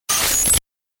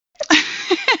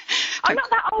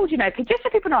old, you know. Just so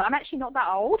people know, I'm actually not that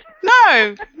old.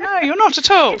 No, you're not at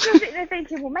all. They're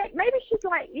thinking, well, maybe she's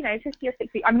like, 50 or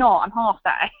 60. I'm not. I'm half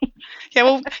that age. Yeah,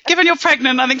 well, given you're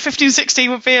pregnant, I think 15,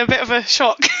 16 would be a bit of a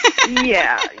shock.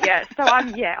 Yeah. So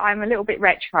I'm a little bit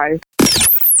retro.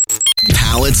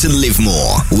 Power to Live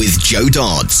More with Jo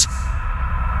Dodds.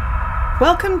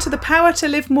 Welcome to the Power to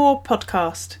Live More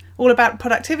podcast, all about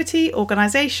productivity,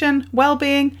 organisation,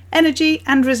 well-being, energy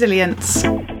and resilience.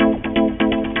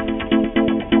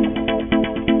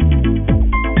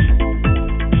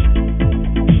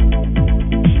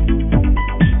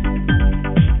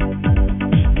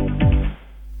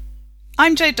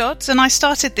 I'm Jo Dodds, and I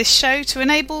started this show to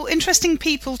enable interesting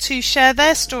people to share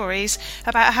their stories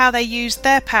about how they use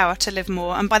their power to live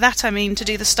more, and by that I mean to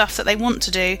do the stuff that they want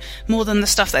to do more than the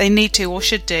stuff that they need to or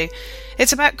should do.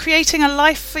 It's about creating a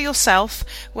life for yourself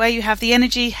where you have the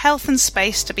energy, health and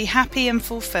space to be happy and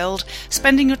fulfilled,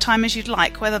 spending your time as you'd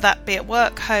like, whether that be at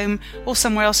work, home or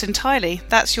somewhere else entirely.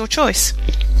 That's your choice.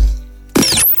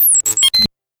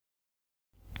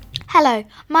 Hello,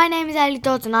 my name is Ellie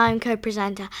Dodds and I am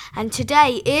co-presenter, and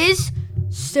today is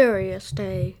Serious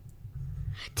Day.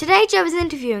 Today Jo is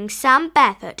interviewing Sam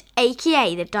Bearfoot,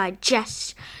 aka the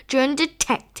Digestion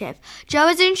Detective. Jo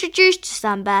was introduced to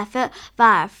Sam Bearfoot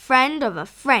via a friend of a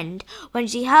friend when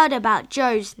she heard about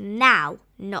Jo's now,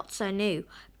 not so new,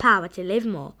 Power to Live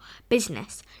More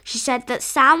business. She said that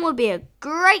Sam would be a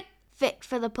great fit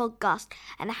for the podcast,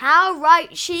 and how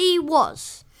right she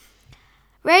was.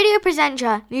 Radio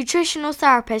presenter, nutritional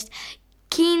therapist,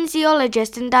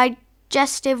 kinesiologist and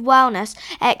digestive wellness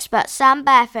expert Sam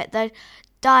Bearfoot, the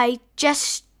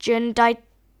Digestion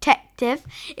Detective,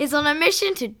 is on a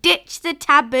mission to ditch the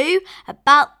taboo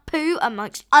about poo,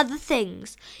 amongst other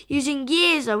things. Using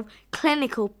years of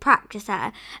clinical practice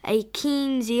as a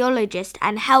kinesiologist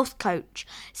and health coach,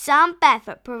 Sam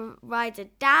Bearfoot provides a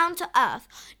down-to-earth,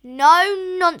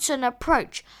 no-nonsense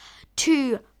approach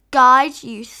to guide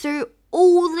you through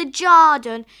all the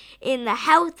jargon in the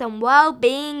health and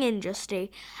well-being industry.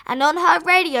 And on her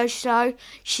radio show,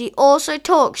 she also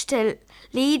talks to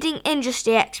leading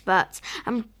industry experts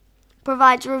and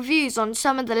provides reviews on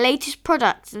some of the latest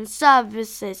products and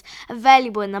services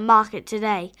available in the market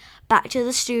today. Back to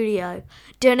the studio.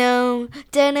 Dunno.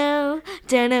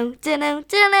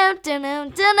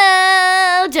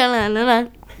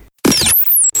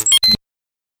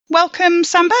 Welcome,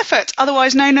 Sam Bearfoot,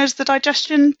 otherwise known as the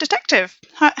Digestion Detective.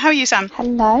 How are you, Sam?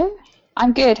 Hello.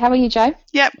 I'm good. How are you, Jo?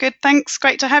 Yep, good, thanks.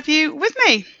 Great to have you with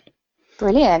me.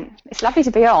 Brilliant. It's lovely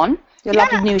to be on your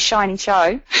lovely new shiny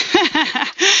show.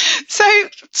 So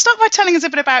start by telling us a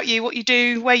bit about you, what you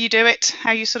do, where you do it,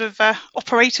 how you sort of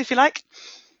operate, if you like.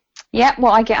 Yeah,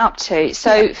 what I get up to.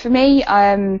 So for me,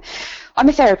 I'm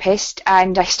a therapist,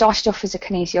 and I started off as a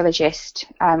kinesiologist,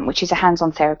 which is a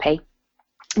hands-on therapy.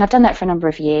 And I've done that for a number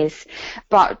of years,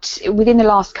 but within the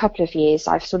last couple of years,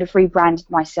 I've sort of rebranded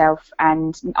myself,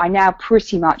 and I now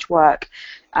pretty much work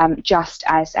just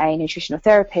as a nutritional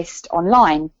therapist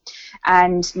online.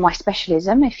 And my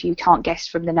specialism, if you can't guess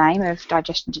from the name of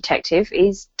Digestion Detective,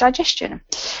 is digestion.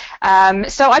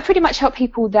 So I pretty much help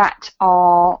people that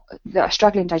are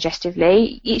struggling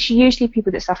digestively. It's usually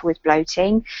people that suffer with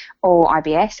bloating or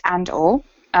IBS and/or.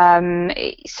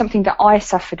 It's something that I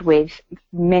suffered with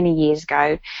many years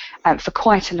ago for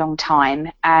quite a long time,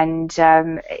 and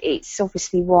it's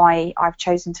obviously why I've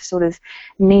chosen to sort of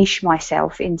niche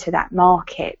myself into that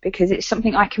market, because it's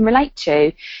something I can relate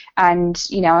to, and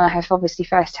I have obviously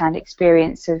first-hand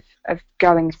experience of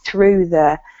going through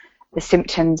the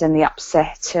symptoms and the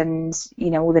upset and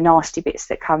all the nasty bits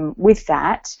that come with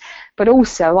that, but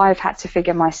also I've had to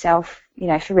figure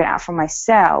it out for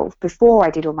myself before I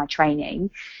did all my training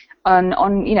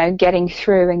on getting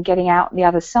through and getting out the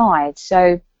other side.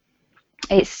 So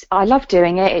I love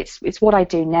doing it. It's what I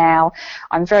do now.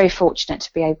 I'm very fortunate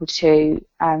to be able to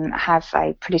have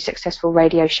a pretty successful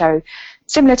radio show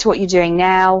similar to what you're doing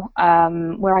now,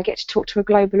 where I get to talk to a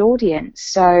global audience.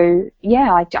 So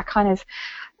yeah, I kind of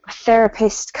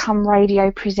therapist come radio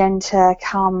presenter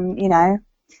come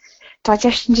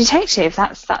digestion detective.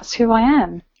 That's who I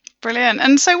am. Brilliant.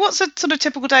 And so what's a sort of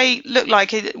typical day look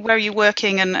like? Where are you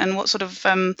working, and what sort of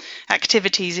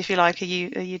activities, if you like, are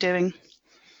you doing?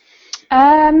 Do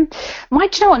you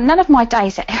know what? None of my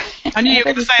days are I knew you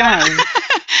were going to say that.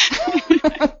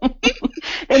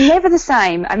 They're never the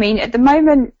same. I mean, at the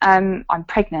moment, I'm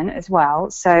pregnant as well,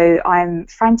 so I'm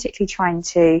frantically trying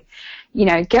to,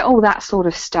 get all that sort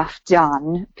of stuff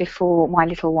done before my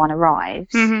little one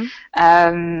arrives.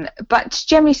 But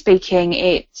generally speaking,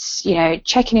 it's,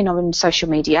 checking in on social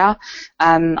media.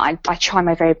 I try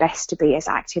my very best to be as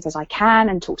active as I can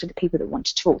and talk to the people that want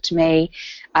to talk to me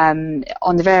on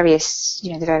the various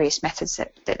methods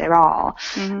that there are.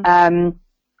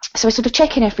 So I sort of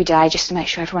check in every day just to make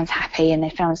sure everyone's happy and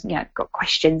got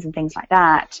questions and things like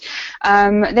that.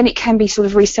 Then it can be sort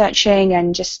of researching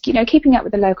and just, keeping up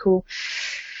with the local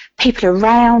people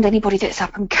around, anybody that's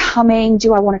up and coming.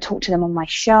 Do I want to talk to them on my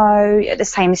show? At the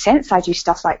same sense, I do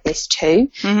stuff like this too,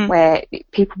 where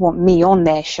people want me on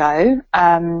their show.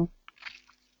 And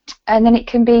then it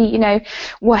can be,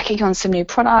 working on some new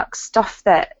products, stuff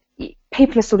that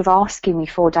people are sort of asking me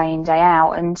for day in, day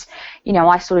out, and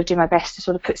I sort of do my best to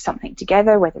sort of put something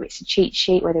together, whether it's a cheat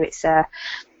sheet, whether it's an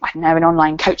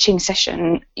online coaching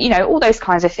session, all those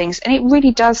kinds of things. And it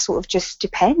really does sort of just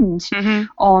depend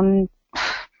on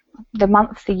the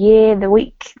month, the year, the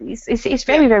week. It's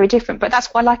very, very different, but that's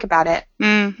what I like about it.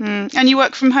 And you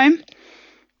work from home?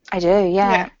 I do,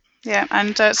 yeah.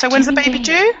 And so when's the baby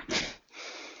due?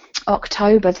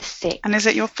 October the 6th. And is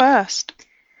it your first?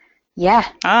 Yeah.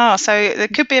 So there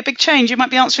could be a big change. You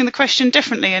might be answering the question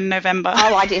differently in November.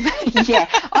 Oh, I did. Yeah.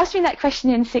 Ask me that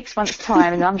question in 6 months'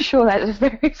 time, and I'm sure that's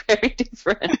very, very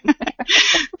different.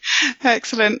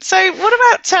 Excellent. So what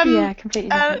about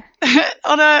completely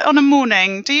on a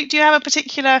morning? Do you have a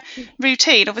particular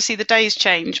routine? Obviously the days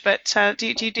change, but do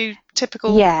you do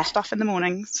typical stuff in the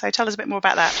morning? So tell us a bit more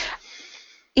about that.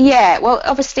 Yeah, well,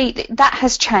 obviously that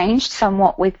has changed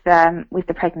somewhat with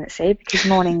the pregnancy, because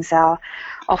mornings are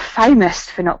famous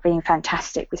for not being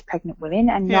fantastic with pregnant women,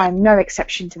 and I'm no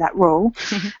exception to that rule.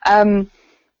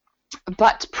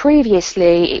 But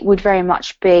previously, it would very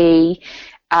much be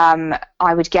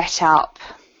I would get up.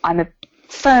 I'm a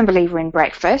firm believer in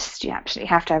breakfast. You absolutely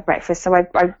have to have breakfast, so I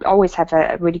always have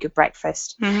a really good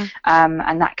breakfast, and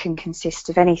that can consist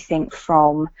of anything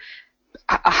from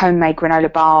a homemade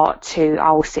granola bar to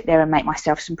I will sit there and make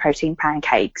myself some protein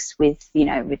pancakes with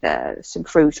some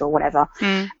fruit or whatever,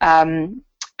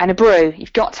 and a brew.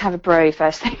 You've got to have a brew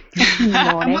first thing in the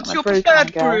morning. And what's your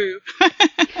preferred brew?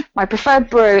 My preferred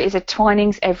brew is a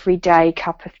Twinings everyday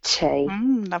cup of tea.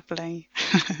 Lovely.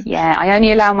 Yeah, I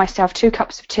only allow myself 2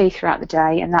 cups of tea throughout the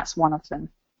day, and that's one of them.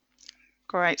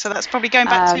 Great. So that's probably going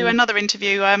back to another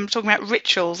interview, talking about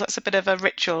rituals. That's a bit of a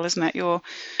ritual, isn't it?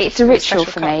 It's a ritual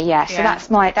for me, yeah. So that's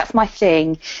my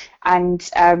thing. And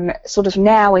sort of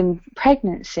now in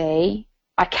pregnancy,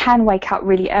 I can wake up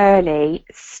really early,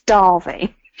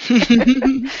 starving.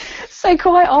 So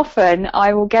quite often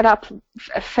I will get up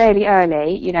fairly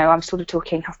early. I'm sort of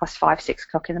talking 5:30, 6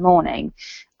 o'clock in the morning.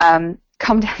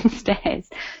 Come downstairs,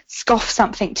 scoff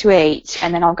something to eat,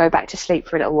 and then I'll go back to sleep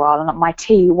for a little while, and my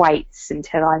tea waits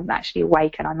until I'm actually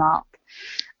awake and I'm up.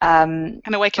 And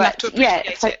awake enough to appreciate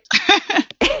it.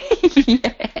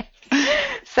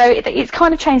 So it's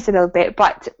kind of changed a little bit,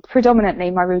 but predominantly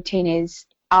my routine is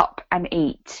up and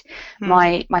eat.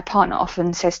 My partner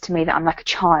often says to me that I'm like a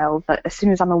child, that as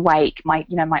soon as I'm awake, my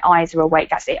eyes are awake,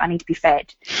 that's it, I need to be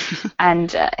fed.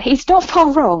 And he's not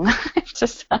far wrong, I have to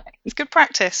say. It's good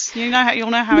practice. You'll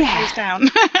know how it goes down.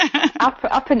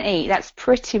 up and eat, that's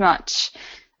pretty much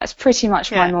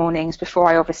my mornings before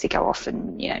I obviously go off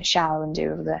and shower and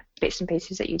do all the bits and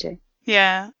pieces that you do.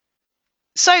 Yeah.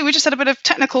 So we just had a bit of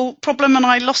technical problem, and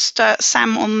I lost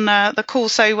Sam on the call.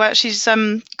 So she's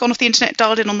gone off the internet,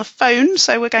 dialed in on the phone.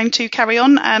 So we're going to carry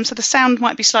on. So the sound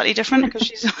might be slightly different because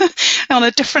she's on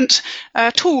a different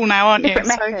tool now, aren't you?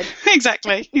 Different method. So,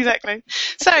 exactly.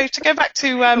 So to go back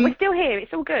to we're still here.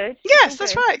 It's all good. Yes,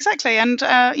 that's right, exactly. And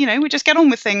we just get on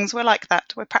with things. We're like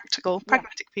that. We're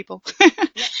pragmatic people. Yeah,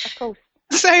 of course.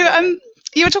 So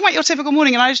you were talking about your typical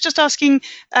morning, and I was just asking,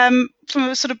 from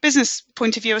a sort of business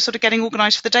point of view, or sort of getting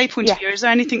organised for the day point of view, is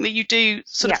there anything that you do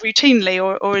sort of routinely,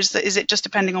 or is it just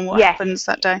depending on what happens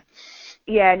that day?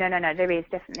 Yeah, no, there is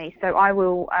definitely. So I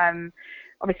will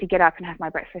obviously get up and have my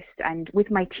breakfast, and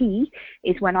with my tea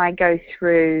is when I go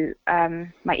through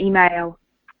my email,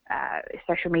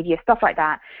 social media, stuff like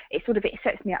that. It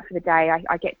sets me up for the day.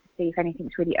 I get to see if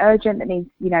anything's really urgent that needs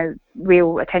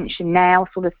real attention now,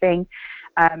 sort of thing.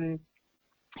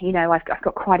 I've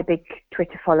got quite a big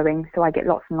Twitter following, so I get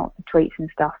lots and lots of tweets and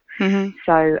stuff.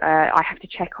 So I have to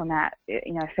check on that,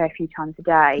 a fair few times a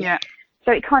day. Yeah.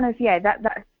 So it kind of,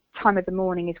 that time of the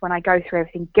morning is when I go through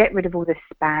everything, get rid of all the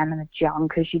spam and the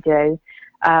junk, as you do.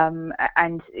 And,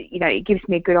 it gives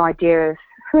me a good idea of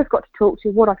who I've got to talk to,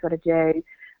 what I've got to do.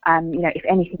 If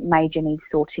anything major needs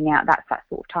sorting out, that's that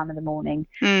sort of time of the morning.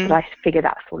 But I figure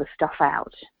that sort of stuff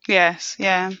out. Yes,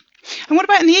 yeah. And what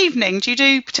about in the evening? Do you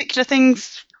do particular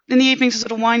things in the evening to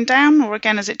sort of wind down, or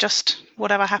again, is it just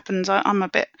whatever happens? I'm a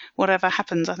bit whatever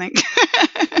happens, I think.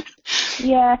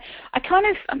 Yeah, I kind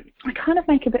of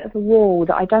make a bit of a rule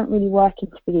that I don't really work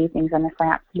into the evenings unless I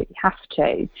absolutely have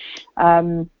to.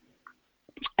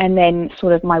 And then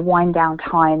sort of my wind down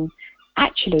time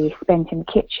actually is spent in the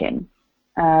kitchen.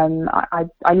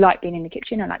 I like being in the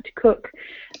kitchen. I like to cook.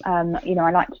 I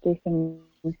like to do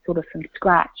things sort of from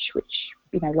scratch, which,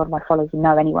 a lot of my followers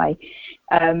know anyway.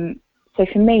 So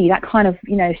for me, that kind of,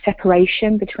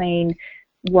 separation between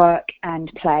work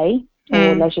and play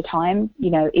or leisure time,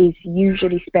 is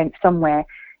usually spent somewhere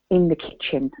in the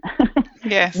kitchen.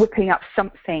 Yes. Whipping up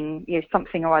something,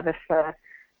 something or other for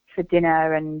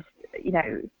dinner, and,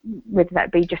 whether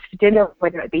that be just for dinner,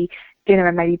 whether it be dinner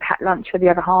and maybe pack lunch for the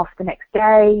other half the next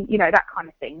day, that kind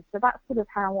of thing. So that's sort of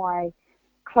how I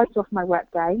close off my work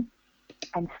day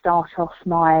and start off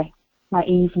my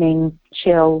evening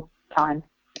chill time.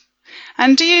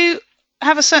 And do you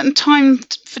have a certain time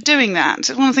for doing that?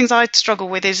 One of the things I struggle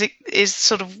with is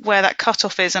sort of where that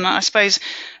cutoff is, and I suppose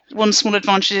one small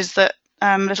advantage is that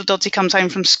little Dodsie comes home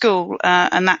from school,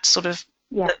 and that's sort of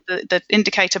the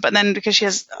indicator. But then because she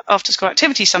has after school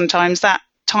activities, sometimes that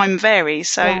time varies,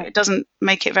 so it doesn't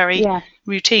make it very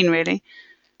routine, really.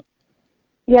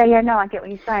 Yeah, no, I get what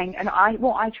you're saying. And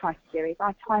what I try to do is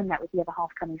I time that with the other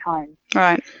half coming home.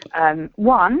 Right.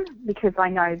 One, because I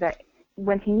know that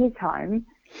when he is home,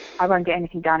 I won't get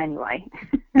anything done anyway.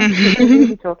 He'll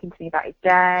be talking to me about his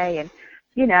day, and,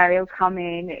 he'll come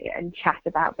in and chat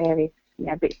about various,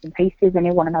 bits and pieces, and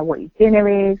he'll want to know what his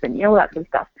dinner is, and, all that sort of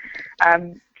stuff.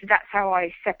 So that's how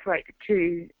I separate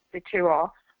the two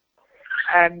off.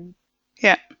 And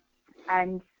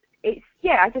it's,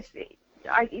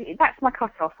 that's my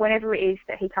cut-off. Whenever it is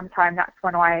that he comes home, that's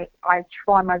when I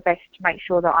try my best to make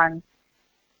sure that I'm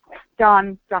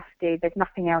done, dusted, there's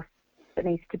nothing else that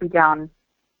needs to be done,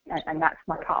 and that's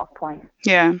my cut-off point.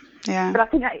 Yeah. But I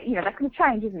think that, that's going to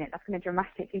change, isn't it? That's going to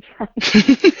dramatically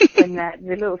change when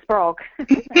the little sprog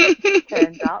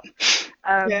turns up.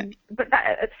 But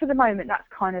that, for the moment, that's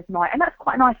kind of and that's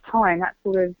quite a nice time. That's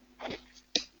sort of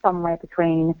somewhere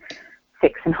between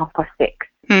 6 and 6:30.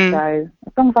 So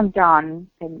as long as I'm done,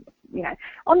 then,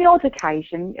 on the odd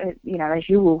occasion, as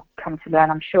you will come to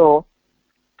learn, I'm sure,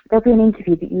 there'll be an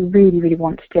interview that you really, really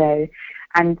want to do,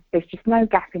 and there's just no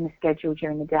gap in the schedule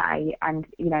during the day, and,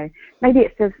 maybe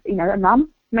it's a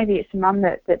mum,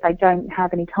 that they don't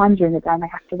have any time during the day and they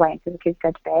have to wait until the kids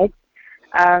go to bed.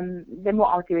 Then what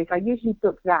I'll do is I usually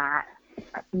book that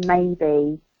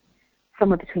maybe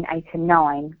somewhere between 8 and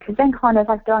 9, because then kind of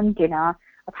I've done dinner,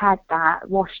 I've had that,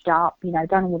 washed up,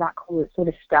 done all that sort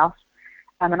of stuff,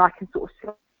 and I can sort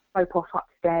of slope off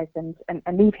upstairs and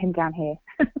leave him down here.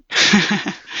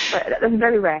 But that's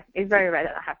very rare. It's very rare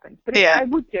that happens. But I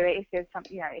would do it if there's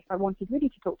something, if I wanted really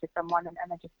to talk to someone and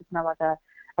there just was no other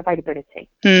availability.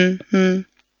 Mm-hmm.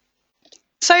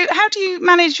 So how do you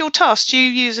manage your tasks? Do you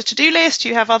use a to-do list? Do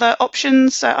you have other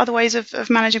options, other ways of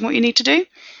managing what you need to do?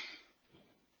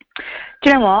 Do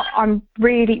you know what? I'm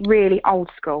really, really old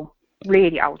school.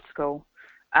 Really old school.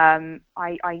 I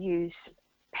use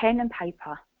pen and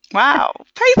paper. Wow,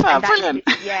 paper, brilliant.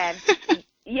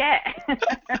 Yeah.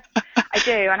 I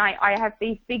do, and I have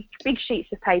these big sheets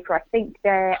of paper. I think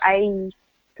they're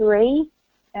A3.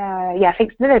 I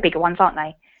think they're the bigger ones, aren't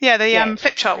they? Yeah, the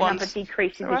flip chart ones. The number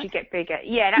decreases as you get bigger.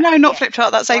 Yeah. No, not flip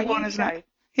chart. That's A1, isn't it?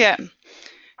 Yeah.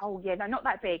 Oh yeah, no, not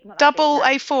that big. Double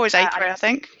that big, no. A4 is A3, I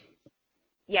think.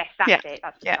 Yes, that's it.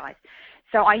 That's the size.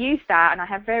 So I use that, and I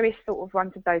have various sort of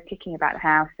runs of those kicking about the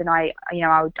house, and I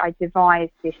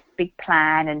devised this big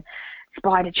plan and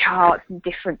spider charts and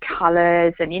different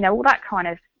colours and all that kind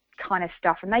of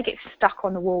stuff, and they get stuck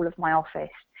on the wall of my office,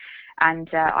 and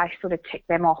I sort of tick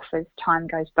them off as time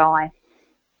goes by.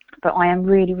 But I am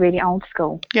really, really old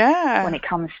school. Yeah. When it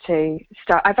comes to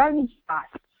I've only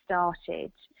just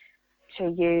started to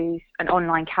use an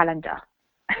online calendar.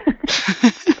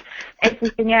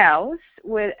 Everything else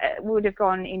would have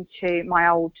gone into my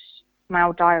old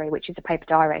diary, which is a paper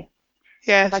diary.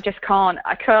 Yes. I can't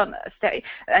stay.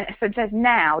 So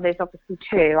there's obviously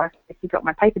two. I've obviously got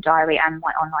my paper diary and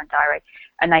my online diary,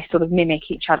 and they sort of mimic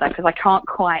each other because I can't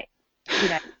quite,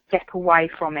 step away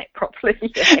from it properly.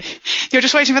 You're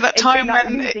just waiting for that time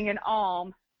when losing an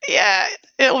arm. Yeah,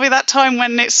 it'll be that time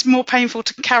when it's more painful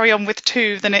to carry on with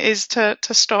two than it is to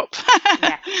stop.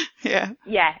 Yeah,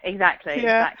 exactly.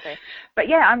 But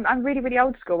yeah, I'm really, really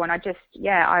old school, and I just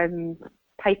I'm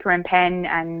paper and pen,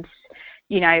 and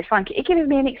fun. It gives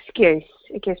me an excuse.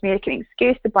 It gives me an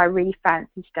excuse to buy really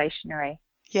fancy stationery.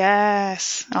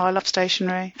 Yes. Oh, I love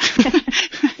stationery.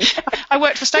 I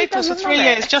worked for Staples for 3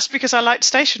 years just because I liked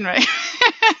stationery.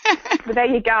 But there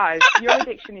you go. Your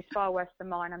addiction is far worse than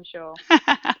mine, I'm sure.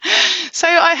 So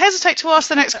I hesitate to ask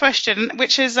the next question,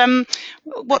 which is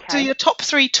what are your top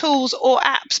 3 tools or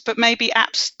apps? But maybe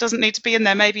apps doesn't need to be in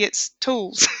there. Maybe it's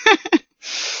tools.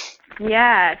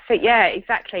 Yeah,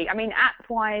 exactly. I mean,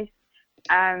 app-wise,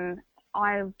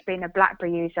 I've been a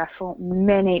BlackBerry user for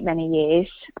many, many years,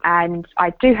 and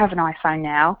I do have an iPhone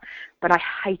now, but I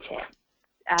hate it.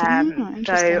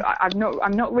 So I'm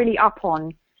not really up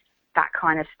on that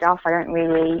kind of stuff. I don't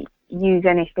really use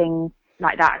anything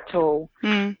like that at all.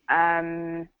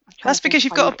 That's because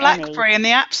you've got a BlackBerry and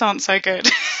the apps aren't so good.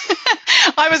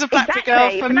 I was a BlackBerry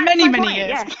girl for many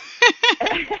years. Yeah.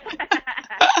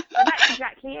 Well, that's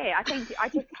exactly it. I think I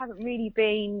just haven't really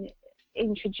been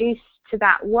introduced to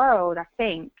that world, I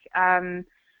think. I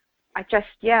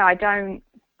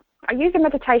use a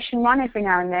meditation one every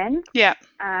now and then. Yeah.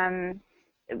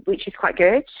 Which is quite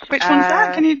good. Which one's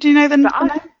that? Do you know the name?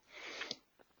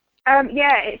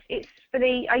 It's for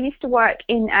I used to work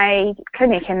in a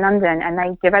clinic in London, and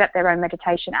they developed their own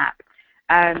meditation app.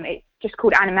 It's just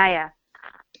called Animea.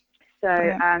 So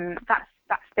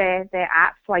that's their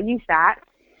app. So I use that.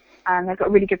 They've got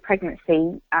a really good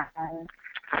pregnancy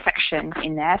section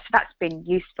in there, so that's been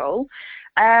useful.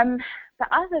 But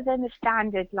other than the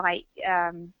standard like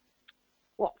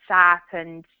WhatsApp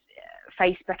and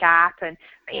Facebook app, and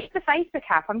it's the Facebook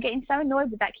app. I'm getting so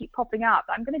annoyed with that keep popping up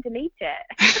that I'm going to delete it.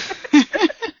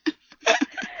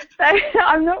 So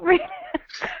I'm not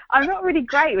really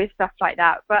great with stuff like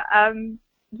that. But I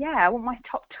want my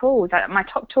top tools. My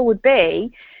top tool would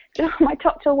be. Do you know what my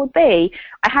top tool would be?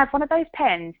 I have one of those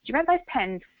pens. Do you remember those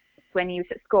pens when you was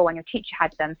at school and your teacher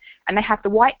had them, and they have the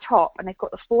white top and they've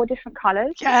got the 4 different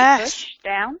colours? Yes. Push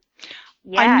down.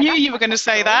 Yeah, I knew you were going to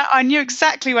say that. I knew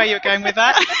exactly where you were going with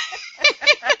that.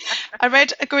 A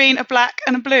red, a green, a black,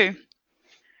 and a blue.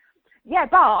 Yeah,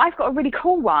 but I've got a really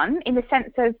cool one in the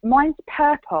sense of mine's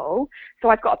purple. So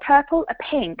I've got a purple, a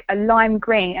pink, a lime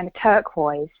green, and a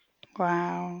turquoise.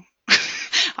 Wow.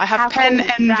 I have pen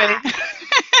envy.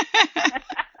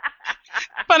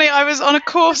 Funny, I was on a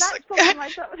course.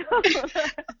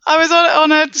 I was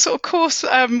on a sort of course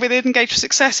with Engage for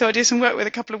Success, who I did some work with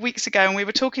a couple of weeks ago, and we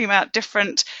were talking about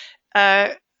different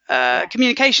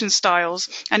communication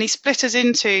styles, and he split us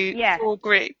into 4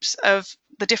 groups of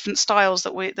the different styles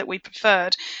that we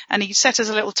preferred, and he set us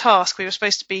a little task. We were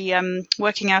supposed to be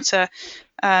working out a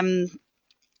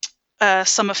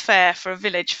summer fair for a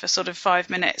village for sort of 5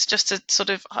 minutes, just to sort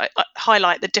of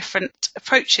highlight the different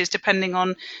approaches depending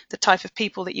on the type of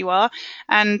people that you are.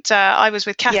 And I was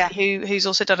with Kathy, who's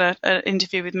also done an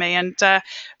interview with me, and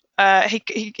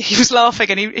he was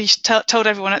laughing, and he told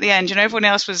everyone at the end, everyone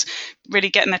else was really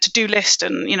getting their to-do list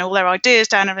and, all their ideas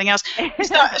down and everything else.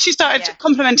 She started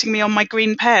complimenting me on my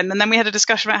green pen, and then we had a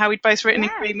discussion about how we'd both written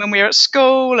in green when we were at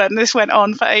school, and this went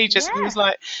on for ages. And it was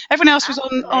like, everyone else was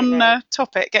on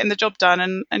topic, getting the job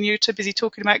done, and you were too busy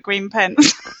talking about green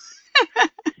pens.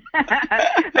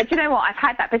 But you know what? I've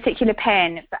had that particular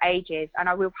pen for ages, and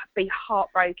I will be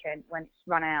heartbroken when it's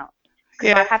run out.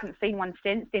 Yeah. I haven't seen one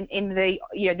since in the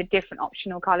the different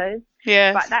optional colours.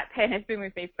 Yeah. But that pen has been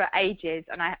with me for ages,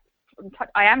 and I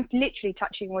am literally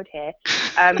touching wood here.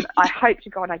 I hope to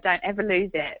God I don't ever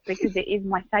lose it, because it is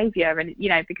my saviour, and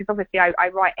because obviously I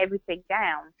write everything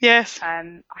down. Yes.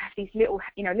 I have these little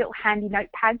handy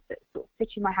notepads that sort of sit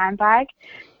in my handbag.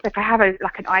 So if I have an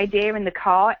idea in the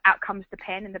car, out comes the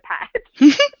pen and the pad.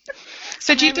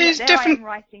 So do you use different? I'm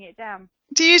writing it down.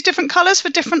 Do you use different colours for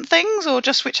different things, or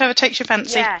just whichever takes your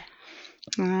fancy? Yeah.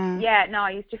 Yeah. No,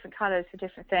 I use different colours for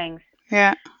different things.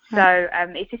 Yeah. So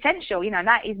it's essential.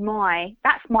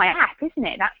 That's my app, isn't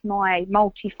it? That's my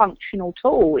multifunctional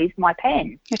tool. Is my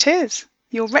pen. It is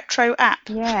your retro app.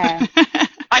 Yeah.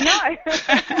 I know.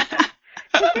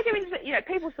 Considering,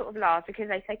 people sort of laugh because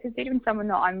they say, considering someone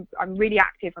that I'm really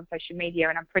active on social media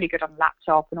and I'm pretty good on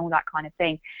laptop and all that kind of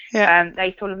thing. Yeah.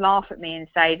 They sort of laugh at me and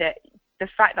say that the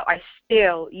fact that I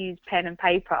still use pen and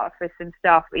paper for some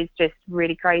stuff is just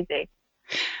really crazy.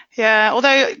 Yeah, although,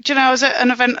 I was at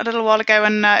an event a little while ago,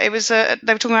 and it was they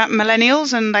were talking about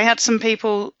millennials, and they had some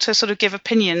people to sort of give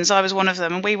opinions. I was one of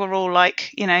them, and we were all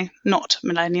like, not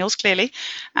millennials, clearly.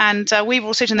 And we were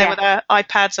all sitting there with our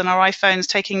iPads and our iPhones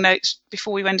taking notes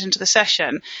before we went into the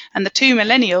session. And the 2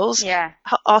 millennials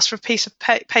asked for a piece of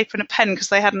paper and a pen because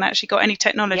they hadn't actually got any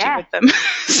technology with them.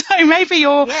 So maybe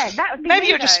you're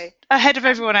just ahead of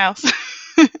everyone else.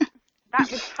 That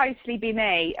would totally be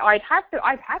me. I'd have the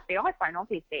iPhone,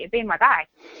 obviously. It'd be in my bag.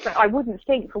 But I wouldn't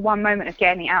think for one moment of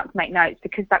getting it out to make notes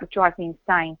because that would drive me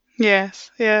insane.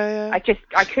 Yes. Yeah. I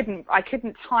couldn't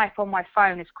type on my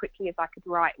phone as quickly as I could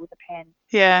write with a pen.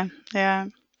 Yeah.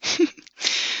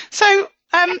 So,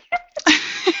 I'm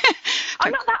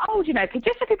not that old,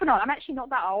 just so people know, I'm actually not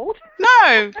that old.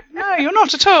 No, you're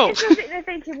not at all. They're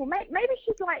thinking, well, maybe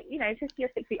she's like, 50 or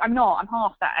 60. I'm not. I'm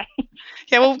half that age.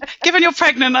 Yeah, well, given you're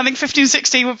pregnant, I think 15,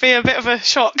 16 would be a bit of a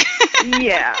shock.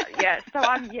 Yeah. So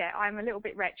I'm a little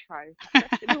bit retro.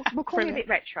 We'll call me a bit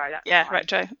retro. That's fine.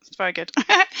 Retro. It's very good.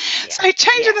 So,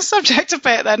 changing the subject a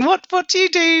bit then, what do you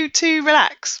do to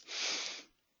relax?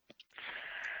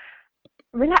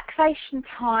 Relaxation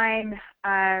time.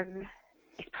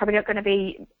 It's probably not going to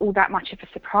be all that much of a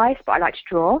surprise, but I like to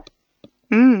draw.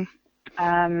 So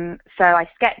I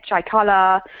sketch, I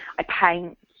colour, I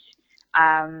paint.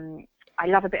 I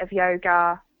love a bit of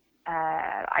yoga.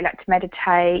 I like to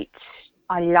meditate.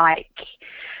 I like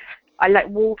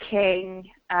walking.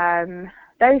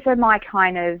 Those are my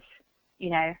kind of,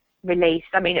 release.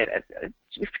 I mean,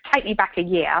 take me back a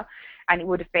year, and it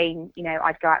would have been,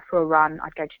 I'd go out for a run,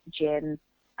 I'd go to the gym.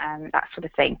 That sort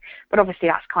of thing, but obviously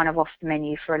that's kind of off the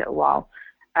menu for a little while.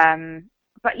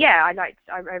 But yeah,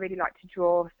 I really like to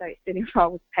draw, so it still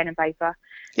involves pen and paper.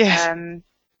 Yes. And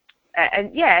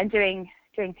doing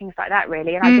things like that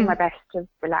really, and I do my best to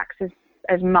relax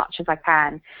as much as I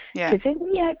can. Yeah. Because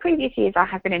previous years I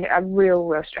have been in a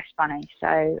real stress bunny,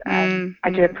 so I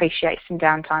do appreciate some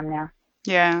downtime now.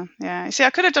 Yeah. You see,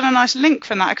 I could have done a nice link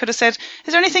from that. I could have said,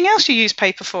 is there anything else you use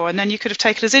paper for? And then you could have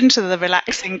taken us into the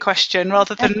relaxing question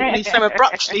rather than really so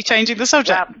abruptly changing the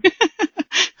subject.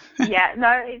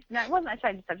 It wasn't a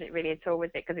change of subject really at all,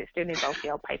 was it? Because it still involves the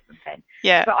old paper and pen.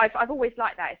 Yeah. But I've always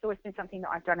liked that. It's always been something that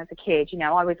I've done as a kid.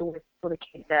 I was always the sort of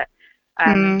kid that,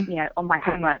 on my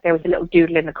homework there was a little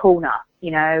doodle in the corner,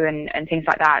 and things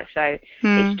like that. So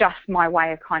it's just my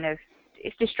way of kind of,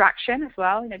 it's distraction as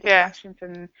well, distraction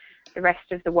from the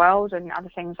rest of the world and other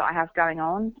things that I have going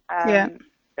on.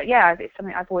 But it's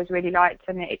something I've always really liked,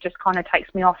 and it just kind of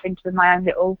takes me off into my own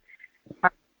little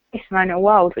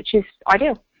world, which is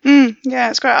ideal. Yeah,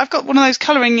 it's great. I've got one of those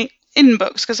colouring in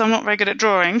books because I'm not very good at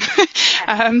drawing, but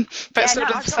it's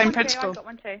sort of the same principle. I've got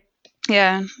one too.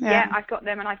 Yeah, I've got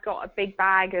them, and I've got a big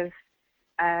bag of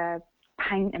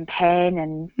paint and pen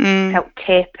and felt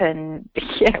tip and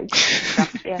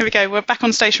stuff. Yeah. Here we go. We're back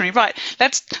on stationery. Right.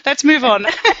 Let's move on.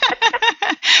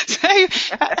 So,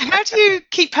 how do you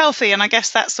keep healthy? And I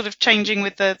guess that's sort of changing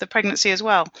with the pregnancy as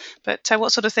well. But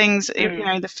what sort of things,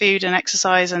 the food and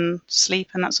exercise and sleep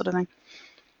and that sort of thing?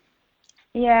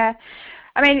 Yeah,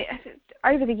 I mean,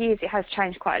 over the years it has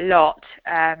changed quite a lot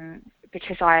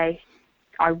because I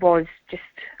was just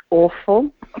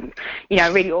awful,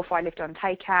 really awful. I lived on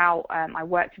takeout. I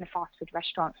worked in a fast food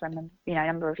restaurant for a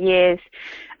number of years.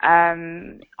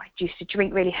 I used to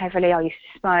drink really heavily. I used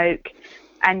to smoke,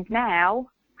 and now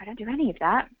I don't do any of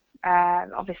that.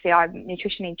 Obviously, I'm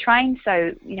nutritionally trained,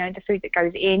 so the food that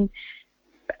goes in,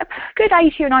 a good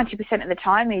 80 or 90% of the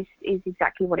time is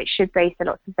exactly what it should be. So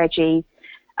lots of veggies,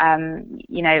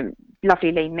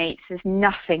 lovely lean meats. There's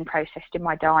nothing processed in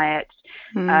my diet.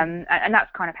 And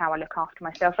that's kind of how I look after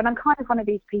myself. And I'm kind of one of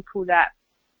these people that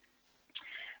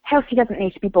healthy doesn't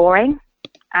need to be boring,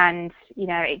 and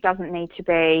it doesn't need to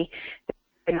be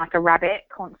like a rabbit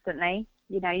constantly.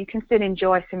 You can still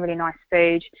enjoy some really nice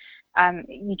food.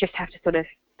 You just have to sort of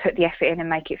put the effort in and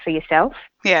make it for yourself.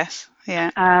 Yes.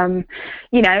 Yeah. And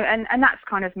that's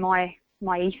kind of my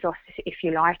ethos, if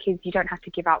you like, is you don't have to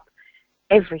give up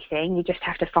everything. You just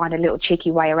have to find a little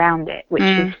cheeky way around it, which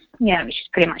is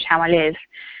pretty much how I live.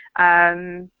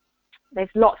 There's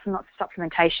lots and lots of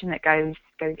supplementation that goes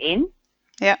in.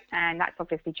 Yeah. And that's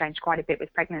obviously changed quite a bit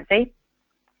with pregnancy.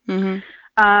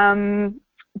 Mm-hmm.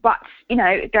 But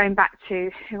going back to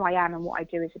who I am and what I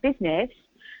do as a business,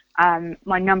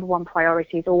 my number one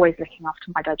priority is always looking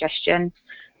after my digestion,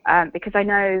 because I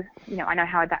know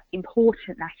how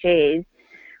important that is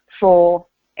for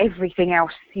everything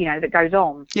else, that goes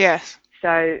on. Yes.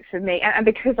 So for me, and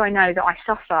because I know that I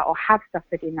suffer or have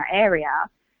suffered in that area,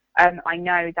 I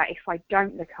know that if I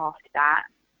don't look after that,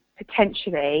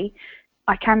 potentially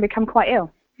I can become quite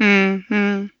ill. Mm-hmm.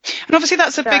 And obviously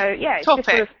that's a big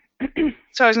topic.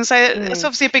 So I was going to say it's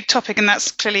obviously a big topic, and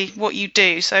that's clearly what you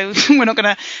do. So we're not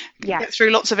going to get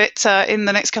through lots of it in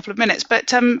the next couple of minutes.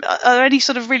 But are there any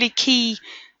sort of really key,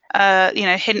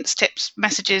 hints, tips,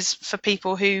 messages for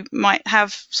people who might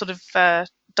have sort of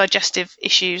digestive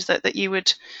issues that you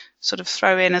would sort of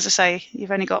throw in? As I say,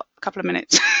 you've only got a couple of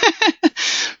minutes.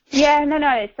 Yeah, no,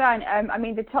 it's fine. I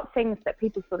mean, the top things that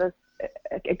people sort of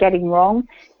are getting wrong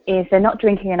is they're not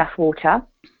drinking enough water.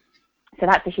 So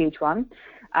that's a huge one.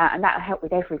 And that will help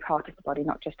with every part of the body,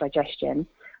 not just digestion.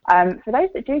 For those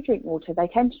that do drink water, they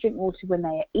tend to drink water when they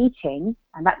are eating,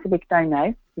 and that's a big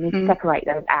no-no. You need to separate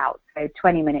those out. So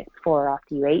 20 minutes before or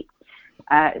after you eat,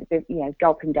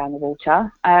 gulping down the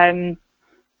water. And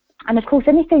of course,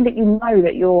 anything that you know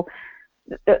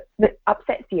that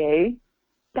upsets you,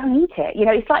 don't eat it.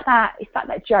 It's like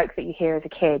that joke that you hear as a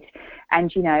kid, and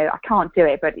I can't do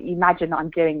it, but you imagine that I'm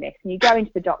doing this, and you go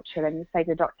into the doctor and you say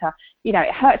to the doctor,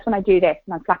 it hurts when I do this,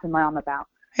 and I'm flapping my arm about.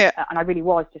 Yeah. And I really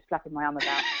was just flapping my arm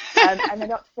about. And the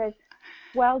doctor says,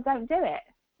 well, don't do it.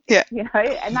 Yeah.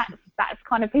 And that's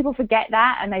kind of, people forget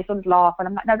that and they sort of laugh, and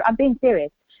I'm like, no, I'm being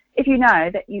serious. If you know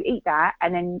that you eat that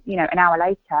and then, an hour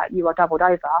later you are doubled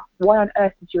over, why on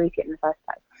earth did you eat it in the first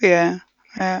place? Yeah.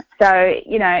 Yeah. So,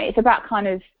 it's about kind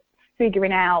of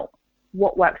figuring out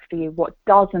what works for you, what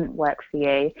doesn't work for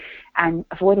you, and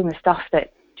avoiding the stuff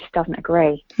that just doesn't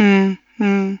agree.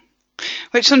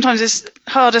 Which sometimes is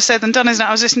harder said than done, isn't it?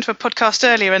 I was listening to a podcast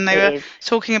earlier and they were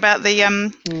talking about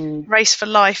the race for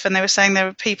life, and they were saying there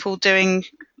were people doing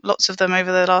lots of them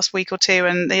over the last week or two,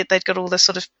 and they'd got all the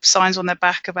sort of signs on their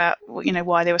back about,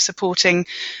 why they were supporting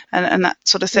and that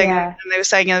sort of thing. Yeah. And they were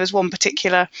saying there was one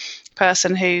particular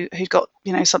person who'd got,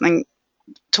 something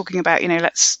talking about,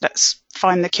 let's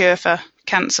find the cure for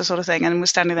cancer sort of thing, and was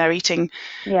standing there eating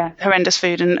horrendous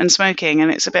food and smoking.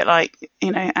 And it's a bit like,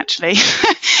 actually,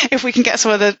 if we can get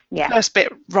some of the first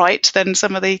bit right, then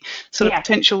some of the sort of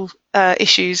potential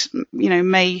issues,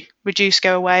 may reduce,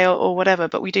 go away, or whatever.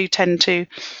 But we do tend to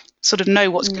sort of know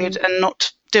what's good and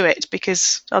not do it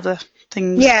because other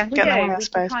things get in the way, I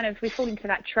suppose. We fall into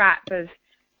that trap of,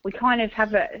 we kind of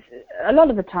have a lot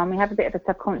of the time we have a bit of a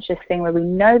subconscious thing where we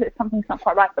know that something's not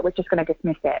quite right, but we're just going to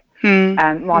dismiss it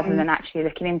rather than actually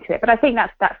looking into it. But I think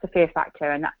that's the fear factor,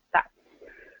 and that's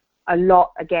a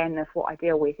lot, again, of what I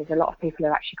deal with, is a lot of people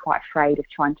are actually quite afraid of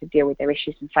trying to deal with their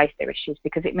issues and face their issues,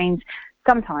 because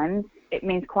sometimes it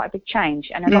means quite a big change,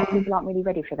 and a lot of people aren't really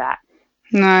ready for that.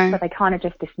 No. So they kind of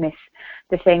just dismiss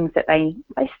the things that they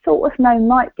sort of know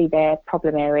might be their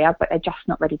problem area, but they're just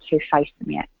not ready to face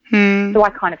them yet. So I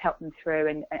kind of help them through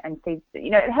and see,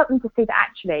 help them to see that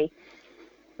actually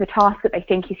the task that they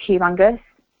think is humongous,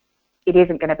 it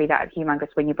isn't going to be that humongous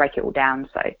when you break it all down.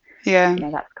 So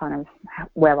that's kind of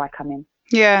where I come in.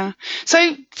 Yeah.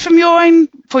 So from your own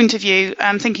point of view,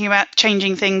 thinking about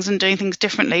changing things and doing things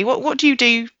differently, what do you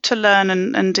do to learn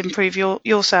and improve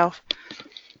yourself?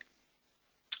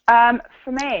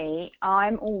 For me,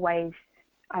 I'm always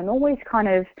kind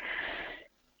of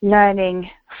learning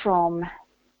from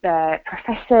the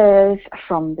professors,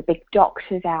 from the big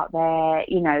doctors out there,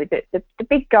 the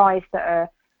big guys that are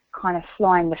kind of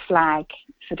flying the flag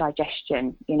for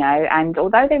digestion, and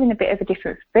although they're in a bit of a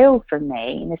different field from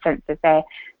me, in the sense that they're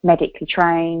medically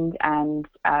trained and,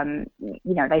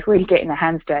 they've really getting their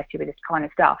hands dirty with this kind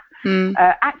of stuff,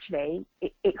 actually,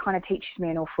 it kind of teaches me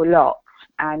an awful lot.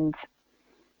 And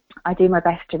I do my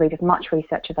best to read as much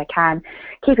research as I can,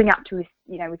 keeping up to, with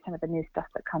some of the new stuff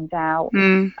that comes out,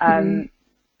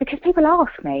 because people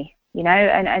ask me,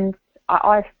 and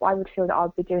I would feel that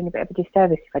I'd be doing a bit of a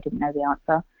disservice if I didn't know the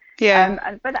answer.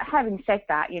 Yeah. But having said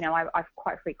that, I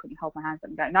quite frequently hold my hands up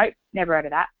and go, nope, never heard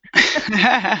of that.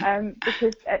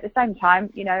 Because at the same time,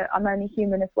 I'm only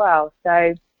human as well.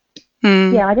 So,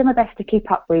 I do my best to keep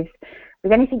up with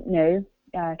anything new.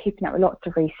 Keeping up with lots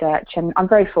of research, and I'm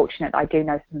very fortunate that I do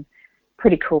know some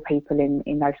pretty cool people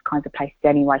in those kinds of places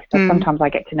anyway, so sometimes I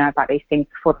get to know about these things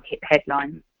before they hit the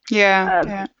headlines.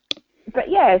 But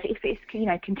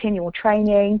it's continual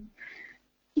training.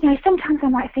 Sometimes I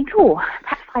might think,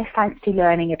 perhaps I fancy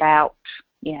learning about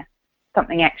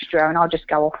something extra, and I'll just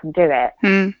go off and do it.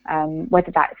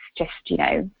 Whether that's just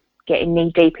getting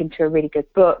knee deep into a really good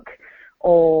book,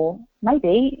 or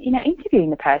maybe, interviewing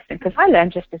the person, because I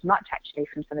learn just as much actually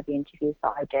from some of the interviews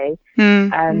that I do.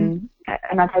 And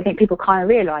I don't think people kind of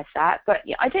realise that, but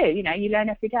I do, you learn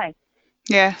every day.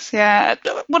 Yes, yeah.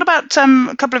 What about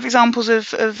a couple of examples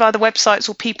of either websites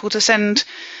or people to send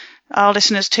our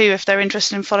listeners to if they're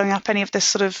interested in following up any of this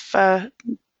sort of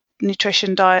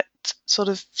nutrition, diet sort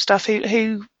of stuff?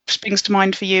 Who springs to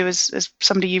mind for you as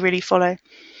somebody you really follow?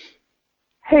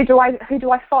 Who do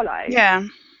I follow? Yeah.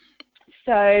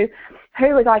 So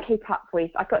who would I keep up with?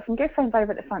 I've got some good friends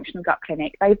over at the Functional Gut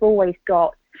Clinic. They've always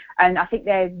got, and I think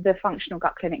they're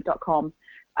thefunctionalgutclinic.com.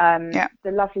 The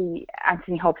lovely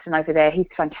Anthony Hobson over there, he's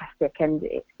fantastic, and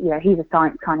he's a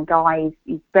science kind of guy.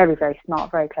 He's very, very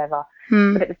smart, very clever,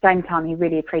 but at the same time he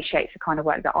really appreciates the kind of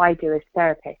work that I do as a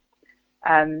therapist,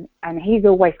 and he's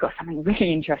always got something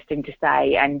really interesting to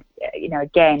say. And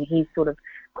again, he's sort of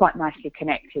quite nicely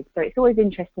connected. So it's always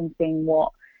interesting seeing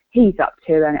what he's up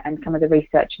to and some of the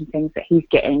research and things that he's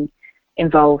getting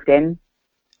involved in.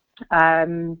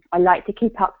 I like to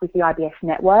keep up with the IBS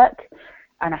network,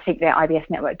 and I think they're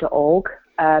ibsnetwork.org.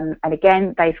 And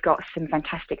again, they've got some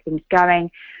fantastic things going.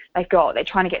 They're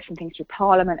trying to get some things through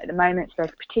Parliament at the moment, so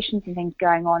there's petitions and things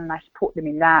going on, and I support them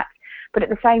in that. But at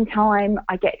the same time,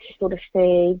 I get to sort of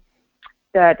see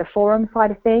the forum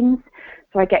side of things.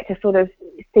 So I get to sort of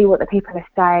see what the people are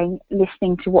saying,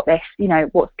 listening to what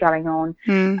what's going on,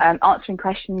 answering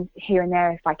questions here and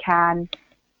there if I can.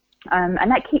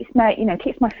 And that keeps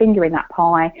my finger in that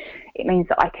pie. It means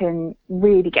that I can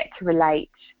really get to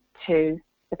relate to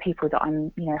the people that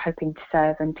I'm, hoping to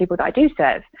serve and people that I do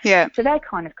serve. Yeah. So they're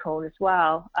kind of cool as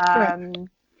well.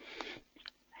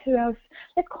 Who else?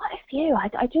 There's quite a few.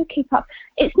 I do keep up.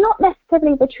 It's not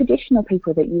necessarily the traditional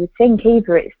people that you would think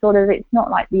either. It's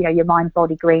not like, your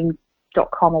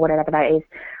mindbodygreen.com or whatever that is.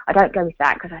 I don't go with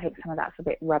that because I think some of that's a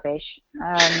bit rubbish.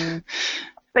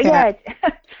 But yeah.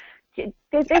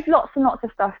 There's lots and lots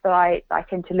of stuff that I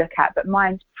tend to look at, but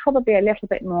mine's probably a little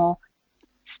bit more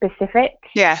specific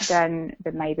than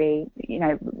maybe,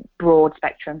 broad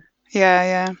spectrum.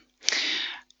 Yeah.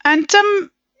 And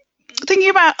thinking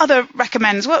about other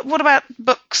recommends, what about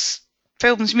books,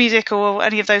 films, music, or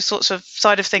any of those sorts of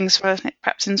side of things for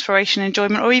perhaps inspiration,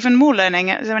 enjoyment, or even more learning?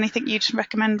 Is there anything you'd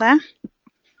recommend there?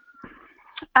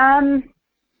 I'm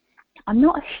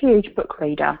not a huge book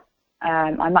reader.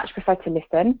 I much prefer to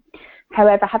listen.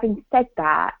 However, having said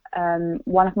that,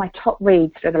 one of my top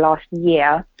reads for the last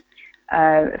year,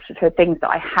 for things that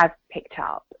I have picked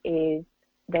up, is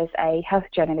there's a health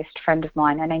journalist friend of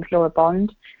mine. Her name's Laura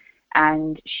Bond,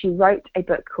 and she wrote a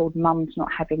book called Mum's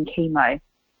Not Having Chemo.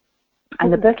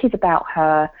 And the book is about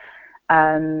her.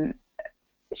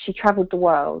 She travelled the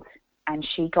world, and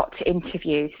she got to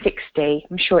interview 60,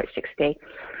 I'm sure it's 60,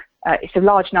 it's a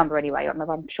large number anyway,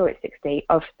 I'm sure it's 60,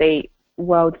 of the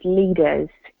world's leaders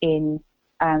in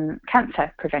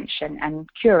cancer prevention and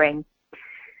curing.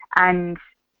 And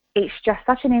it's just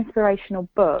such an inspirational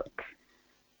book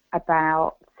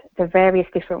about the various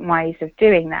different ways of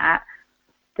doing that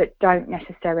don't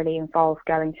necessarily involve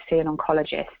going to see an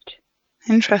oncologist.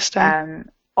 Interesting.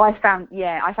 I found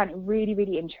it really,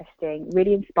 really interesting,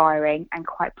 really inspiring, and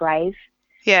quite brave.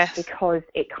 Yes. Because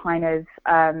it kind of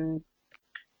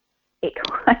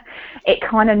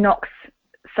knocks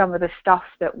some of the stuff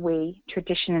that we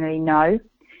traditionally know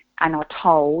and are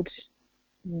told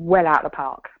well out of the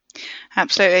park.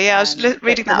 Absolutely. Yeah, I was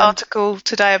reading that article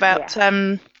today about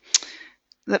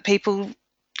that people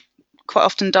quite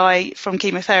often die from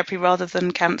chemotherapy rather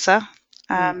than cancer.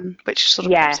 Which sort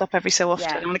of pops up every so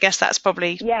often. And I guess that's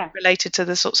probably related to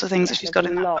the sorts of things that she's got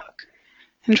in that book.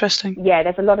 Interesting. Yeah,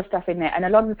 there's a lot of stuff in there, and a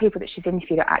lot of the people that she's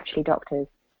interviewed are actually doctors.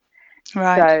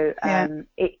 Right. So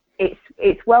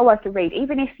it's well worth a read,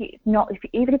 even if it's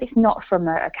not from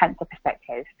a cancer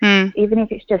perspective, even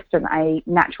if it's just from a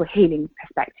natural healing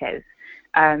perspective.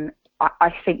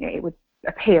 I think that it would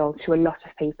appeal to a lot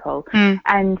of people,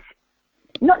 and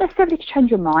not necessarily to change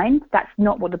your mind. That's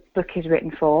not what the book is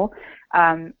written for.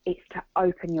 It's to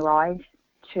open your eyes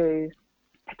to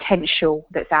potential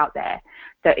that's out there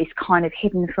that is kind of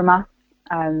hidden from us.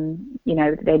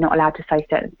 They're not allowed to say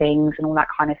certain things and all that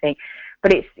kind of thing.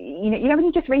 But it's, when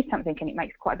you just read something and it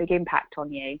makes quite a big impact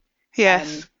on you.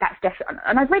 Yes. That's definitely,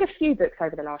 and I've read a few books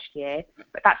over the last year,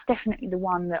 but that's definitely the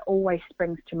one that always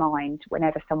springs to mind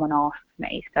whenever someone asks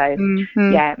me. So,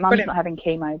 Mum's Not Having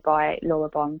Chemo by Laura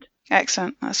Bond.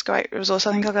 Excellent. That's great resource.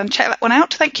 I think I'll go and check that one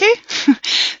out. Thank you.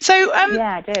 So,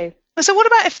 I do. So what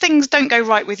about if things don't go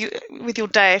right with your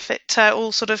day, if it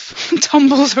all sort of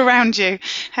tumbles around you?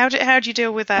 How do you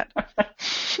deal with that?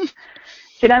 Do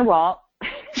you know what?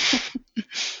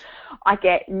 I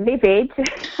get livid.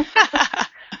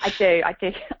 I do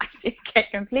get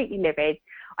completely livid.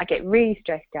 I get really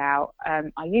stressed out.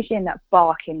 I usually end up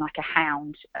barking like a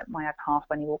hound at my other half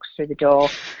when he walks through the door.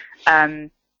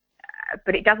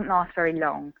 But it doesn't last very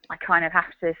long. I kind of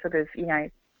have to sort of,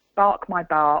 bark my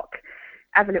bark,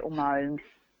 have a little moan,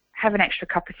 have an extra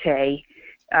cup of tea,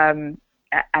 and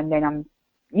then I'm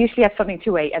usually have something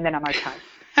to eat, and then I'm okay.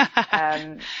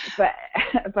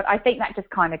 But I think that just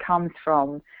kind of comes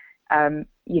from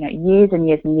years and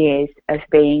years and years of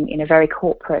being in a very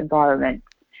corporate environment,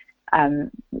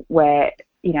 where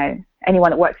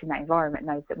anyone that works in that environment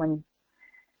knows that when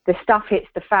the stuff hits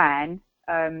the fan,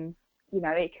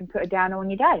 it can put a down on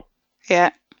your day. Yeah.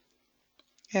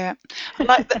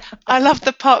 I love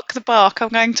the park the bark. I'm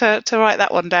going to write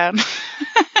that one down.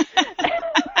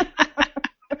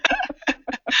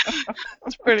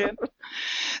 That's brilliant.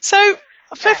 So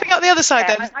flipping up the other side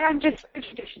then. I am just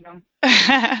traditional.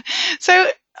 So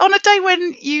on a day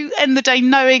when you end the day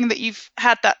knowing that you've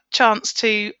had that chance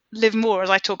to live more, as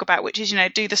I talk about, which is,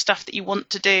 do the stuff that you want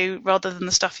to do rather than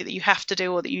the stuff that you have to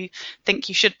do or that you think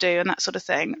you should do and that sort of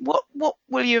thing. What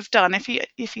will you have done if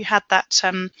you had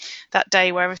that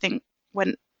day where everything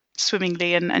went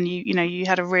swimmingly and you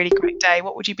had a really great day?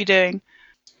 What would you be doing?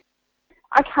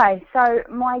 Okay, so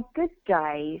my good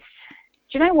days,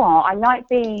 do you know what? I like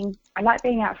being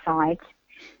outside,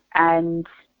 and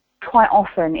quite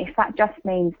often, if that just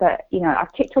means that,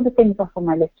 I've ticked all the things off on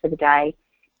my list for the day,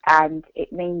 and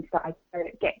it means that I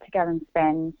get to go and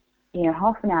spend,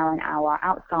 half an hour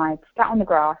outside, sat on the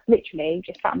grass, literally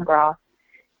just sat on the grass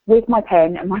with my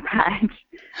pen and my pad,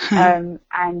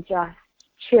 and just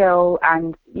chill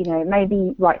and,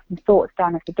 maybe write some thoughts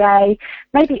down of the day.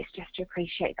 Maybe it's just to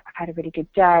appreciate that I've had a really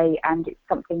good day and it's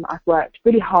something that I've worked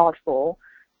really hard for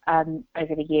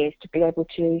over the years to be able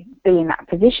to be in that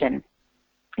position.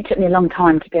 It took me a long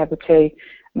time to be able to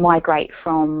migrate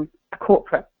from a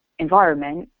corporate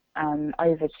environment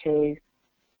over to,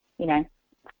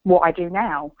 what I do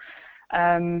now.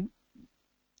 And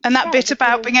that bit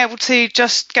about being able to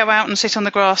just go out and sit on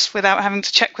the grass without having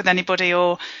to check with anybody,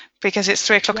 or because it's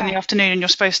 3:00 in the afternoon and you're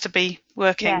supposed to be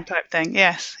working type thing.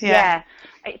 Yes. Yeah.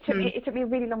 It took me a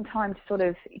really long time to sort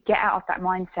of get out of that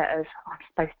mindset of, I'm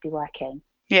supposed to be working.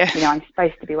 Yeah. I'm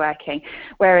supposed to be working.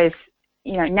 Whereas,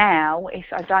 now if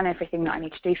I've done everything that I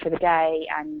need to do for the day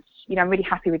and, I'm really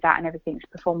happy with that and everything's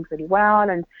performed really well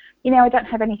and, I don't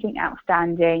have anything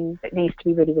outstanding that needs to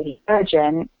be really, really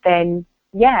urgent, then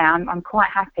I'm quite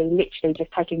happy literally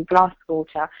just taking a glass of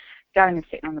water, going and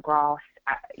sitting on the grass.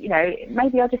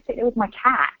 Maybe I'll just sit there with my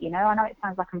cat. I know it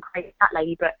sounds like I'm a crazy cat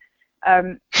lady, but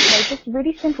just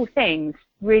really simple things,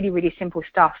 really, really simple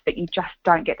stuff that you just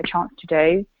don't get the chance to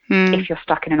do if you're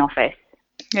stuck in an office.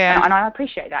 Yeah, and I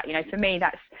appreciate that. For me,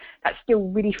 that's still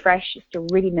really fresh, it's still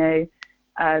really new,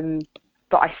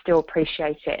 but I still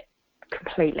appreciate it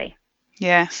completely.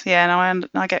 Yes, no,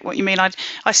 I get what you mean.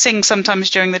 I sing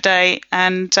sometimes during the day,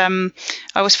 and I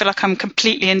always feel like I'm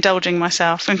completely indulging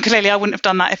myself. And clearly, I wouldn't have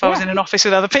done that if I was in an office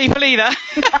with other people either.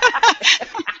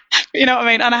 You know what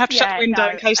I mean? And I have to shut the window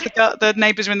in case the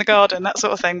neighbours are in the garden, that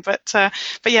sort of thing. But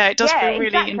yeah, it does feel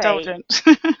really indulgent.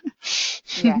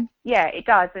 Yeah, it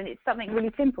does, and it's something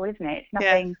really simple, isn't it? It's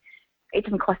nothing. Yeah. It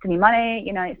doesn't cost any money,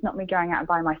 it's not me going out and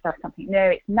buying myself something new.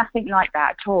 It's nothing like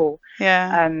that at all.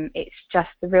 Yeah. It's just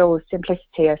the real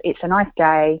simplicity of, it's a nice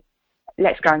day,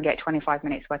 let's go and get 25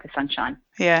 minutes worth of sunshine.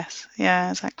 Yes, yeah,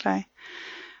 exactly.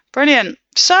 Brilliant.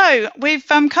 So we've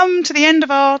come to the end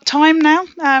of our time now.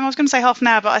 I was going to say half an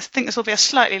hour, but I think this will be a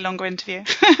slightly longer interview,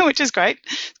 which is great.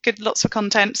 Good, lots of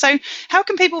content. So how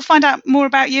can people find out more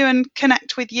about you and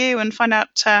connect with you and find out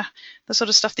the sort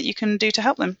of stuff that you can do to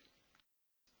help them?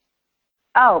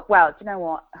 Oh, well, do you know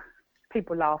what?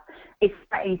 People laugh. It's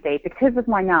that easy. Because of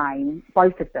my name,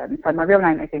 both of them, so my real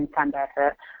name is in Sam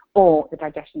Bearfoot or The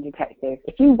Digestion Detective,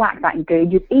 if you whack that in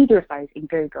Google, either of those in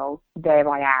Google, there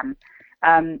I am.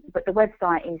 But the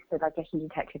website is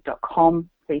thedigestiondetective.com,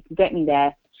 so you can get me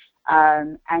there.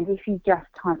 And if you just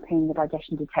type in The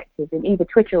Digestion Detective in either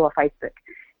Twitter or Facebook,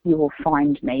 you will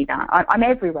find me. I'm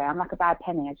everywhere. I'm like a bad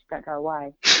penny. I just don't go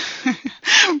away.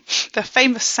 The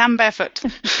famous Sam Bearfoot.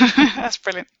 That's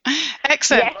brilliant.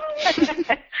 Excellent.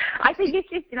 Yeah. I think it's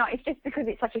just, it's just because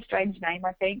it's such a strange name,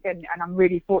 I think, and I'm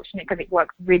really fortunate because it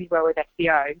works really well with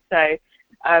SEO. So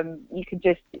you can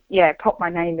just, pop my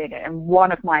name in it and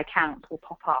one of my accounts will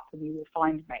pop up and you will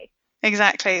find me.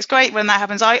 Exactly. It's great when that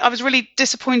happens. I was really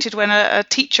disappointed when a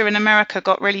teacher in America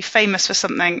got really famous for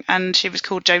something and she was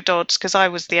called Jo Dodds, because I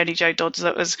was the only Jo Dodds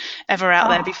that was ever out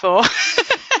there before.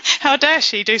 How dare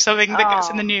she do something that gets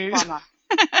in the news?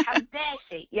 How dare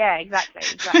she? Yeah, exactly.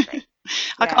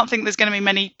 I can't think there's going to be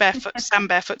many Sam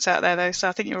Barefoots out there, though, so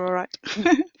I think you're all right.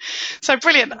 So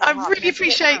brilliant. I really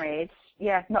appreciate...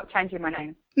 Yeah, not changing my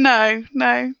name. No.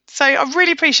 So I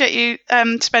really appreciate you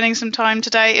spending some time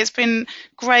today. It's been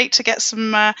great to get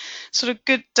some sort of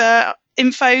good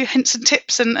info, hints and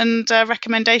tips and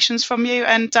recommendations from you.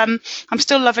 And I'm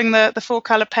still loving the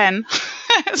 4-colour pen.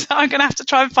 So I'm going to have to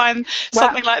try and find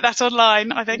something like that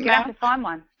online, I think. You're going to have to find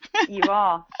one. You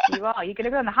are. You're going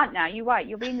to be on the hunt now. You wait.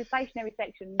 You'll be in the stationery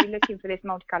section and be looking for this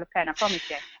multicolour pen, I promise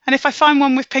you. And if I find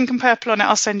one with pink and purple on it,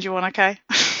 I'll send you one, okay?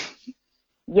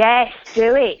 Yes,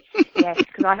 do it. Yes,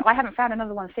 because I haven't found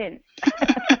another one since.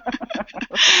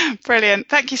 Brilliant.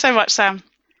 Thank you so much, Sam.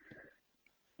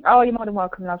 Oh, you're more than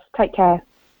welcome, love. Take care.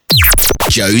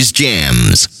 Jo's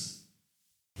Gems.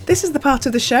 This is the part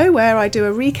of the show where I do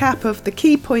a recap of the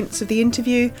key points of the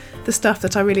interview, the stuff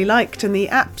that I really liked, and the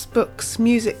apps, books,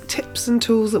 music, tips and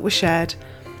tools that were shared.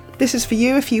 This is for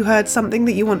you if you heard something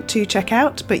that you want to check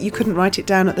out, but you couldn't write it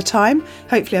down at the time.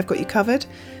 Hopefully I've got you covered.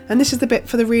 And this is the bit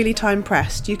for the really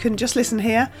time-pressed. You can just listen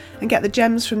here and get the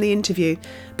gems from the interview.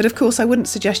 But of course I wouldn't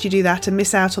suggest you do that and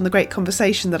miss out on the great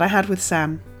conversation that I had with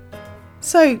Sam.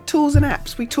 So, tools and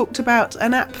apps. We talked about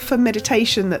an app for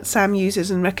meditation that Sam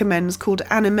uses and recommends called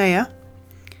Animea.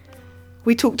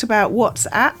 We talked about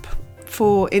WhatsApp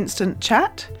for instant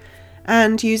chat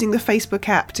and using the Facebook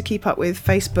app to keep up with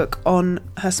Facebook on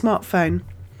her smartphone.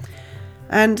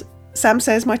 And Sam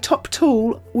says my top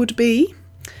tool would be,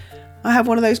 I have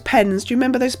one of those pens. Do you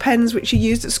remember those pens which you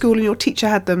used at school and your teacher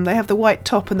had them? They have the white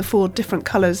top and the 4 different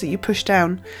colours that you push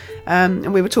down.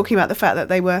 And we were talking about the fact that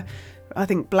they were, I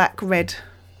think, black, red,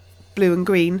 blue and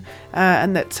green,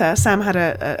 and that Sam had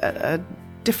a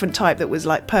different type that was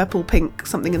like purple, pink,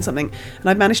 something and something. And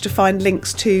I managed to find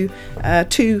links to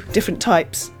 2 different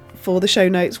types for the show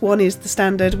notes. One is the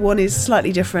standard, one is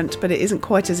slightly different, but it isn't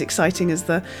quite as exciting as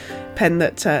the pen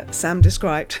that Sam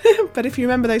described. But if you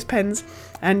remember those pens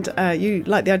and you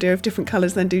like the idea of different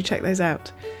colours, then do check those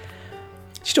out.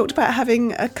 She talked about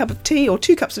having a cup of tea or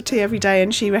 2 cups of tea every day,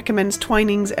 and she recommends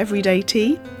Twining's Everyday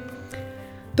Tea.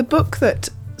 The book that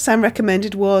Sam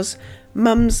recommended was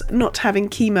Mum's Not Having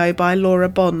Chemo by Laura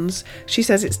Bonds. She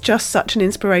says it's just such an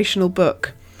inspirational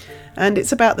book. And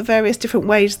it's about the various different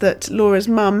ways that Laura's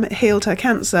mum healed her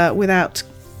cancer without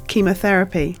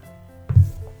chemotherapy.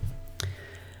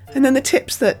 And then the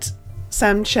tips that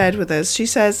Sam shared with us. She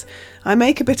says, I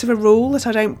make a bit of a rule that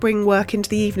I don't bring work into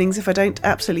the evenings if I don't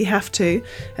absolutely have to.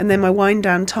 And then my wind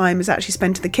down time is actually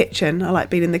spent in the kitchen. I like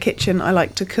being in the kitchen. I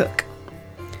like to cook.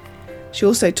 She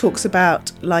also talks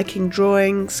about liking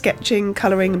drawing, sketching,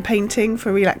 colouring and painting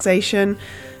for relaxation.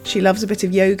 She loves a bit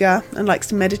of yoga and likes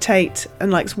to meditate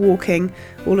and likes walking.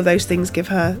 All of those things give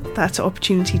her that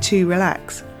opportunity to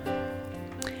relax.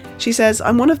 She says,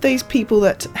 I'm one of those people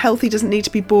that healthy doesn't need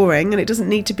to be boring, and it doesn't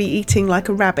need to be eating like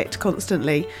a rabbit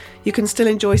constantly. You can still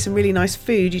enjoy some really nice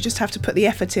food. You just have to put the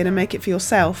effort in and make it for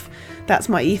yourself. That's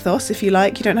my ethos, if you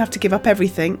like. You don't have to give up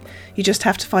everything. You just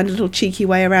have to find a little cheeky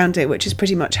way around it, which is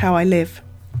pretty much how I live.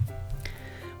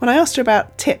 When I asked her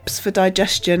about tips for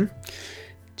digestion,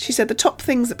 she said the top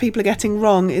things that people are getting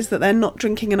wrong is that they're not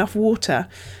drinking enough water.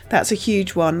 That's a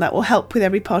huge one. That will help with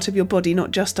every part of your body,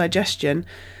 not just digestion.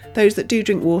 Those that do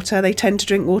drink water, they tend to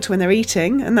drink water when they're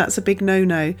eating, and that's a big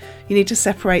no-no. You need to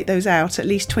separate those out at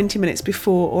least 20 minutes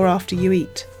before or after you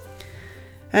eat.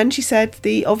 And she said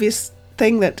the obvious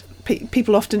thing that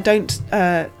people often don't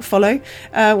follow,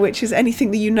 which is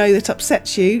anything that you know that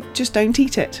upsets you, just don't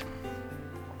eat it.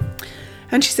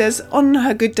 And she says on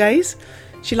her good days,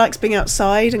 she likes being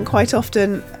outside, and quite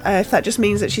often, if that just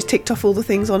means that she's ticked off all the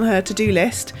things on her to-do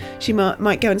list, she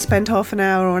might go and spend half an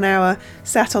hour or an hour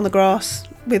sat on the grass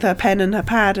with her pen and her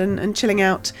pad and chilling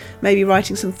out, maybe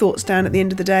writing some thoughts down at the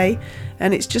end of the day.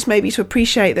 And it's just maybe to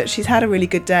appreciate that she's had a really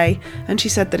good day, and she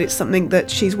said that it's something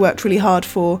that she's worked really hard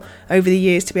for over the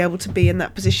years to be able to be in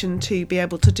that position to be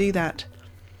able to do that.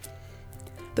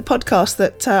 The podcast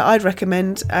that I'd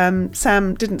recommend,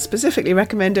 Sam didn't specifically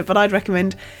recommend it, but I'd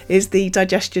recommend, is the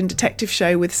Digestion Detective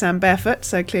Show with Sam Bearfoot,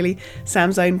 so clearly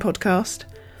Sam's own podcast.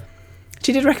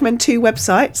 She did recommend 2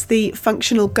 websites, the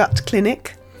Functional Gut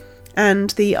Clinic and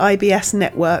the IBS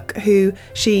Network, who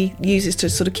she uses to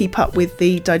sort of keep up with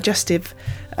the digestive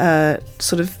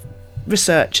sort of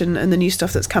research and the new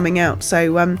stuff that's coming out.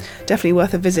 So definitely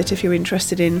worth a visit if you're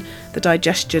interested in the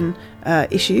digestion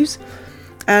issues.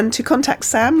 And to contact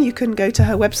Sam, you can go to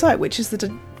her website, which is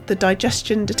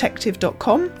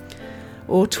thedigestiondetective.com,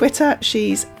 or Twitter,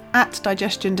 she's at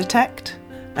Digestion Detect,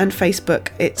 and Facebook,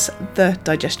 it's The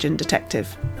Digestion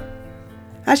Detective.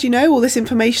 As you know, all this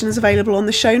information is available on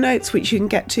the show notes, which you can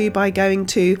get to by going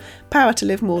to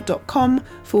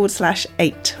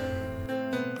powertolivemore.com/8.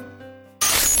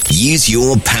 Use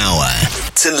your power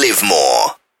to live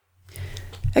more.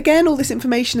 Again, all this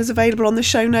information is available on the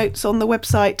show notes on the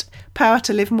website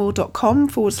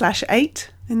powertolivemore.com/8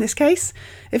 in this case.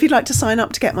 If you'd like to sign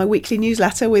up to get my weekly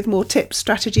newsletter with more tips,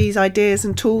 strategies, ideas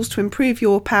and tools to improve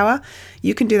your power,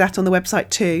 you can do that on the website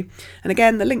too. And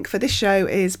again, the link for this show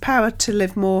is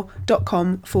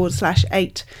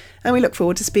powertolivemore.com/8. And we look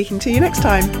forward to speaking to you next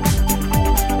time.